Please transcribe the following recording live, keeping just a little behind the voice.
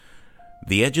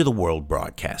The Edge of the World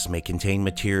broadcast may contain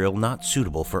material not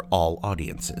suitable for all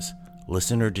audiences.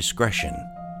 Listener discretion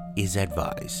is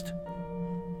advised.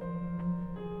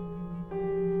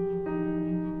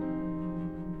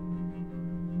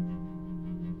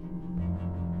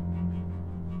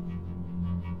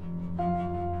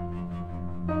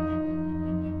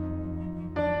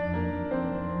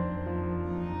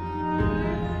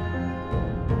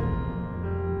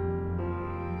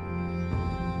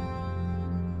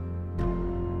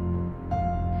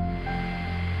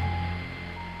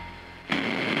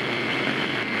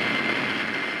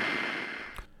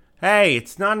 Hey,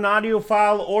 it's not an audio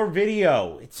file or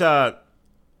video. It's a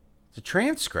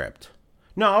transcript.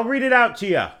 No, I'll read it out to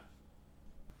you.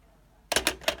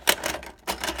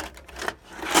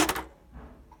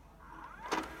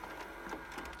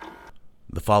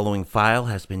 The following file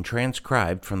has been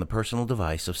transcribed from the personal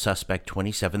device of Suspect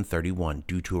 2731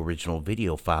 due to original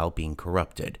video file being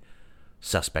corrupted.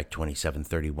 Suspect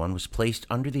 2731 was placed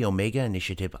under the Omega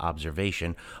Initiative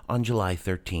observation on July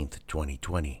 13,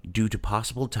 2020, due to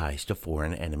possible ties to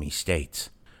foreign enemy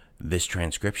states. This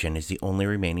transcription is the only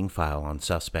remaining file on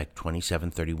Suspect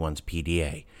 2731's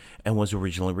PDA and was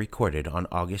originally recorded on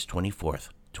August 24,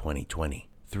 2020,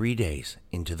 3 days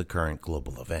into the current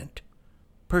global event.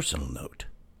 Personal note.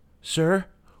 Sir,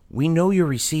 we know you're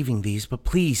receiving these, but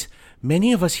please,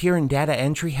 many of us here in data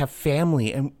entry have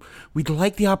family, and we'd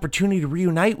like the opportunity to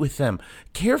reunite with them,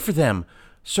 care for them.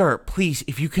 Sir, please,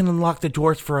 if you can unlock the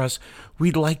doors for us,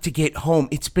 we'd like to get home.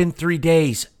 It's been 3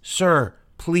 days. Sir,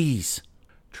 please.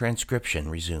 Transcription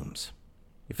resumes.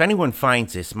 If anyone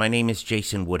finds this, my name is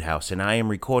Jason Woodhouse, and I am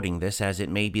recording this as it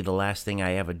may be the last thing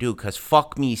I ever do, 'cause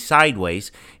fuck me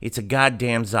sideways, it's a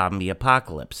goddamn zombie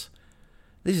apocalypse.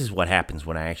 This is what happens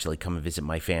when I actually come and visit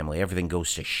my family. Everything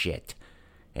goes to shit.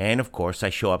 And, of course, I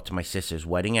show up to my sister's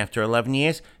wedding after 11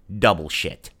 years. Double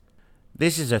shit.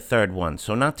 This is her third one,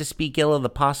 so not to speak ill of the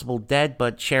possible dead,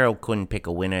 but Cheryl couldn't pick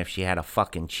a winner if she had a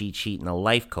fucking cheat sheet and a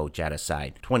life coach at her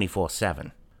side,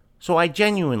 24/7. So I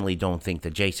genuinely don't think the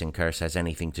Jason curse has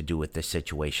anything to do with this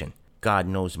situation. God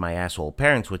knows my asshole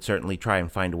parents would certainly try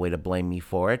and find a way to blame me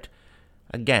for it.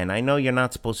 Again, I know you're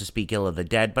not supposed to speak ill of the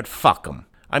dead, but fuck them.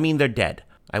 I mean, they're dead.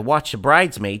 I watched a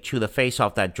bridesmaid chew the face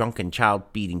off that drunken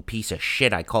child-beating piece of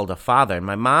shit I called her father, and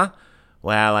my ma?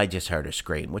 Well, I just heard her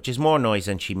scream, which is more noise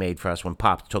than she made for us when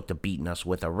Pops took to beating us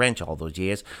with a wrench all those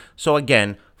years, so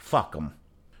again, fuck 'em.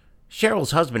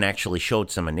 Cheryl's husband actually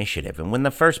showed some initiative, and when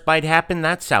the first bite happened,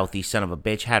 that southeast son of a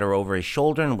bitch had her over his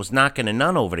shoulder and was knocking a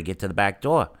nun over to get to the back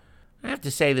door. I have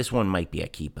to say this one might be a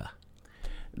keeper.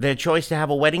 Their choice to have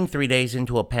a wedding 3 days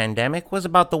into a pandemic was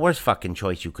about the worst fucking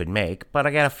choice you could make, but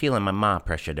I got a feeling my ma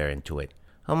pressured her into it.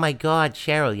 Oh my God,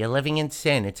 Cheryl, you're living in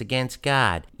sin. It's against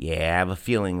God. Yeah, I have a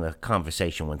feeling the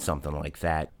conversation went something like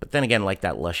that. But then again, like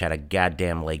that lush had a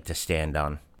goddamn leg to stand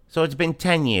on. So it's been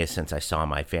 10 years since I saw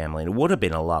my family, and it would have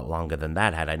been a lot longer than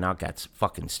that had I not got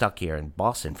fucking stuck here in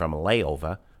Boston from a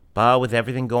layover. But with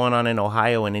everything going on in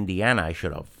Ohio and Indiana, I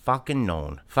should have fucking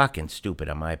known. Fucking stupid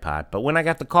on my part. But when I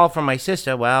got the call from my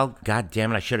sister, well,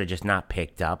 goddamn it, I should have just not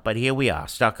picked up. But here we are,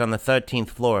 stuck on the 13th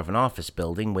floor of an office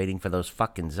building, waiting for those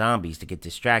fucking zombies to get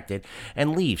distracted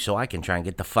and leave so I can try and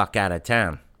get the fuck out of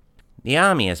town. The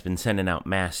Army has been sending out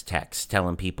mass texts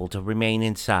telling people to remain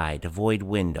inside, avoid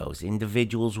windows,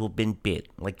 individuals who have been bit,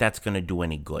 like that's gonna do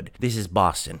any good. This is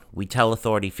Boston. We tell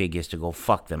authority figures to go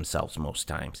fuck themselves most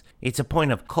times. It's a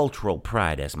point of cultural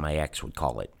pride, as my ex would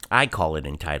call it. I call it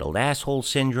entitled asshole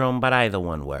syndrome, but either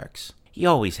one works. He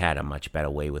always had a much better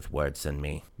way with words than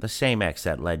me. The same ex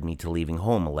that led me to leaving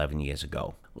home 11 years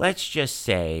ago. Let's just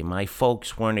say my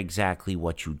folks weren't exactly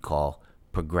what you'd call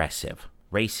progressive.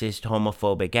 Racist,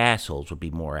 homophobic assholes would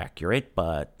be more accurate,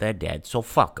 but they're dead, so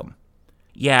fuck them.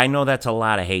 Yeah, I know that's a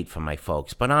lot of hate from my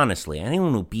folks, but honestly,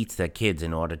 anyone who beats their kids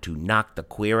in order to knock the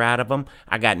queer out of them,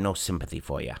 I got no sympathy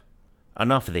for ya.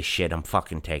 Enough of this shit, I'm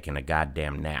fucking taking a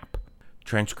goddamn nap.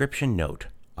 Transcription note.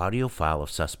 Audio file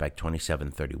of Suspect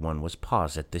 2731 was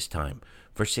paused at this time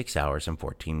for 6 hours and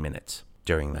 14 minutes.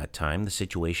 During that time, the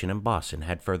situation in Boston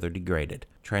had further degraded.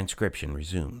 Transcription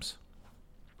resumes.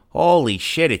 Holy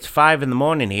shit, it's 5 in the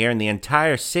morning here and the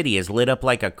entire city is lit up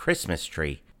like a Christmas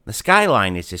tree. The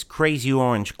skyline is this crazy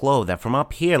orange glow that from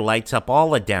up here lights up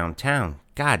all of downtown.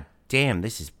 God damn,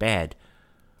 this is bad.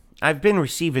 I've been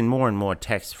receiving more and more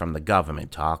texts from the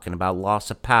government talking about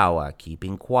loss of power,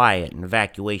 keeping quiet, and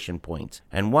evacuation points,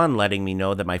 and one letting me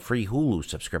know that my free Hulu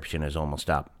subscription is almost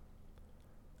up.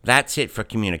 That's it for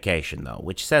communication, though,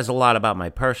 which says a lot about my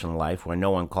personal life where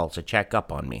no one calls to check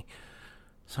up on me.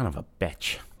 Son of a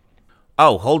bitch.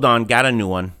 Oh, hold on, got a new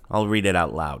one. I'll read it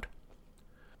out loud.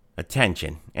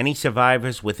 Attention. Any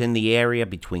survivors within the area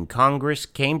between Congress,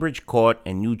 Cambridge Court,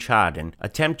 and New Chardon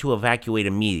attempt to evacuate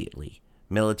immediately.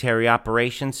 Military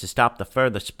operations to stop the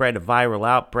further spread of viral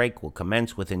outbreak will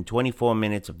commence within 24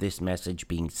 minutes of this message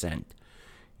being sent.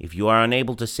 If you are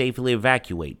unable to safely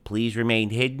evacuate, please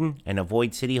remain hidden and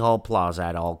avoid City Hall Plaza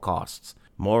at all costs.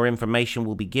 More information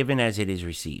will be given as it is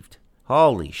received.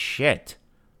 Holy shit.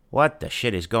 What the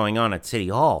shit is going on at City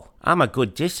Hall? I'm a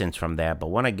good distance from there, but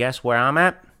wanna guess where I'm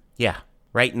at? Yeah,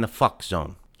 right in the fuck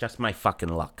zone. Just my fucking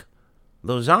luck.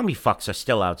 Those zombie fucks are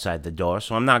still outside the door,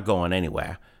 so I'm not going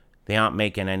anywhere. They aren't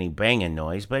making any banging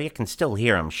noise, but you can still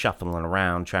hear them shuffling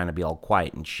around, trying to be all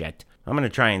quiet and shit. I'm gonna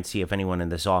try and see if anyone in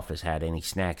this office had any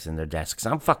snacks in their desks.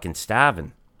 I'm fucking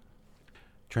starving.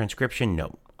 Transcription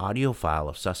note. Audio file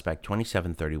of Suspect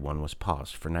 2731 was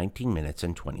paused for 19 minutes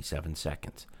and 27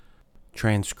 seconds.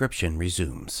 Transcription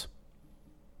resumes.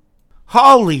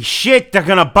 Holy shit, they're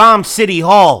gonna bomb City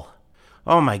Hall!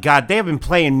 Oh my god, they have been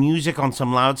playing music on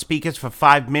some loudspeakers for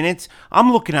 5 minutes.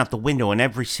 I'm looking out the window and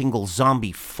every single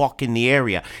zombie fuck in the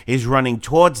area is running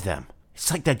towards them.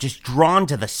 It's like they're just drawn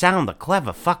to the sound, the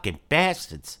clever fucking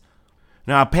bastards.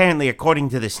 Now apparently, according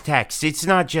to this text, it's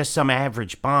not just some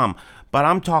average bomb, but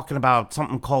I'm talking about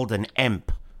something called an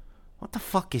EMP. What the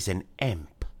fuck is an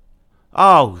EMP?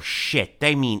 Oh shit,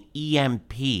 they mean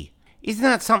EMP. Isn't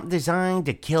that something designed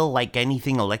to kill like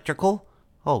anything electrical?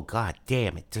 Oh god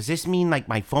damn it, does this mean like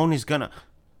my phone is gonna...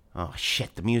 Oh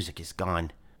shit, the music is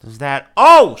gone. Does that...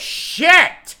 Oh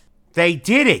shit! They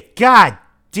did it! God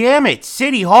damn it,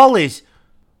 City Hall is...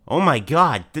 Oh my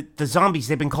god, the zombies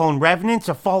they've been calling revenants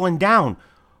are falling down.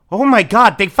 Oh my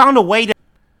god, they found a way to...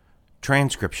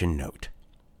 Transcription note.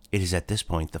 It is at this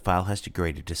point the file has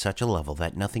degraded to such a level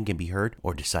that nothing can be heard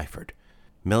or deciphered.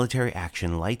 Military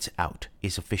action lights out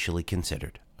is officially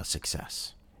considered a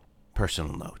success.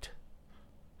 Personal note.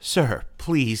 Sir,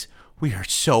 please, we are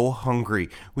so hungry.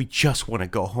 We just want to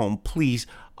go home. Please,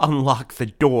 unlock the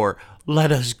door.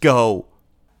 Let us go.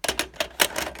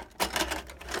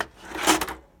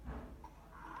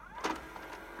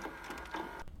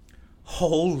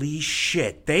 Holy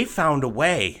shit, they found a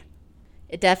way.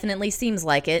 It definitely seems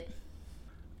like it.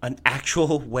 An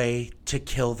actual way to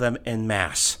kill them en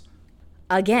masse.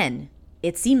 Again,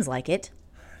 it seems like it.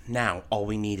 Now, all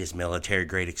we need is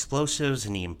military-grade explosives,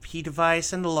 an EMP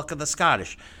device, and the luck of the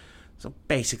Scottish. So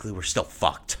basically, we're still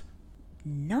fucked.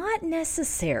 Not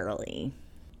necessarily.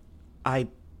 I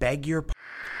beg your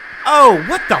Oh,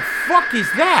 what the fuck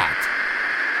is that?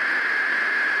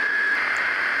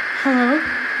 Hello?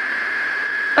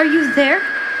 Are you there?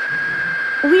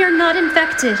 We are not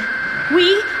infected.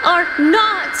 We are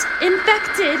not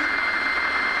infected!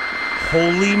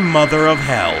 Holy mother of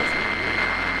hell.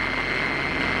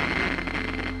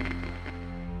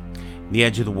 The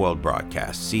Edge of the World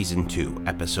broadcast, Season 2,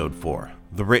 Episode 4,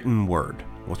 The Written Word,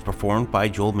 was performed by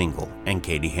Joel Mingle and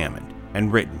Katie Hammond,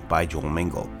 and written by Joel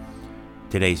Mingle.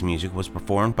 Today's music was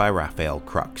performed by Raphael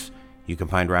Crux. You can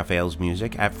find Raphael's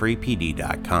music at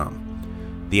freepd.com.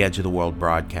 The Edge of the World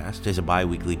broadcast is a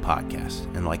bi-weekly podcast,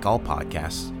 and like all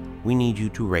podcasts, we need you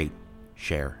to rate,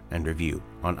 share, and review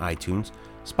on iTunes,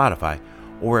 Spotify,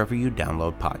 or wherever you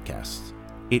download podcasts.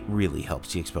 It really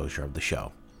helps the exposure of the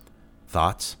show.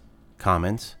 Thoughts?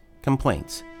 Comments,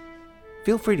 complaints,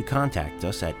 feel free to contact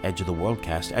us at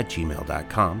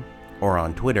edgeoftheworldcast@gmail.com or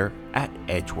on Twitter at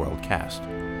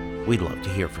EdgeWorldCast. We'd love to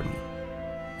hear from you.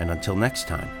 And until next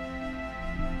time,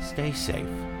 stay safe.